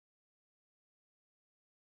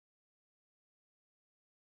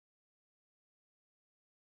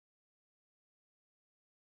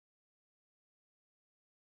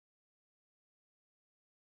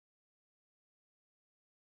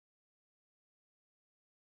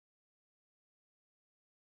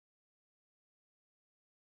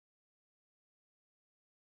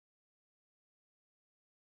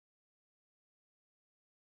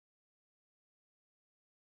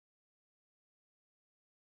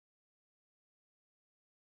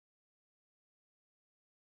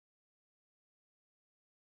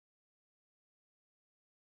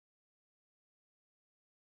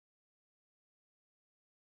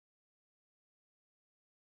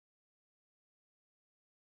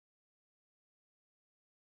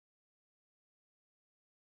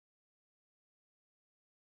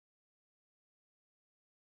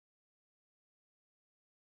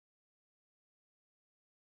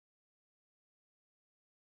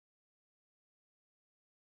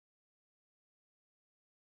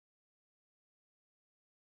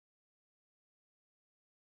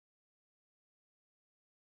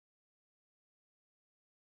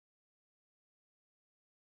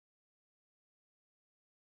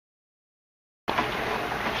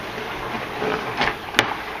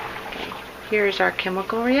here's our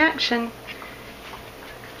chemical reaction.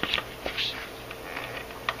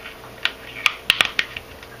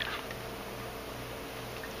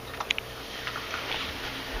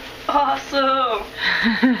 Awesome!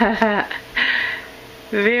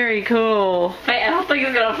 Very cool. Wait, I don't think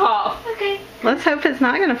it's gonna fall. Okay. Let's hope it's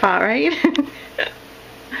not gonna fall, right?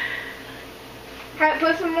 Alright,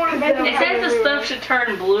 put some more baking It powder. says the stuff should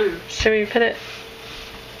turn blue. Should we put it?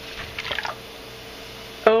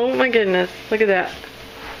 Oh my goodness, look at that.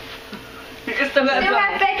 It's still Still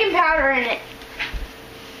have baking powder in it.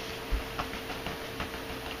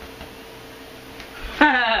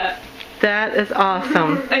 That is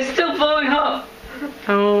awesome. It's still blowing up.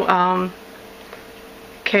 Oh,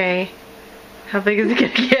 okay. How big is it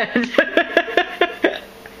gonna get?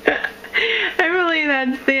 I believe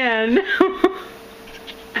that's the end.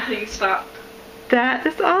 I think it stopped. That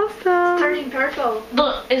is awesome. Turning purple.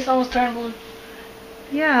 Look, it's almost turned blue.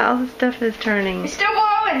 Yeah, all the stuff is turning. It's still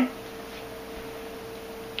glowing.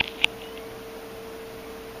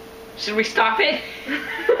 Should we stop it?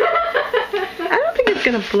 I don't think it's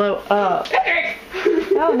gonna blow up.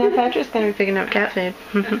 Oh, now Patrick's gonna be picking up cat food.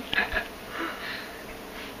 I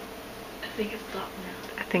think it's stopped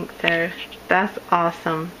now. I think so. That's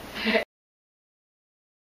awesome.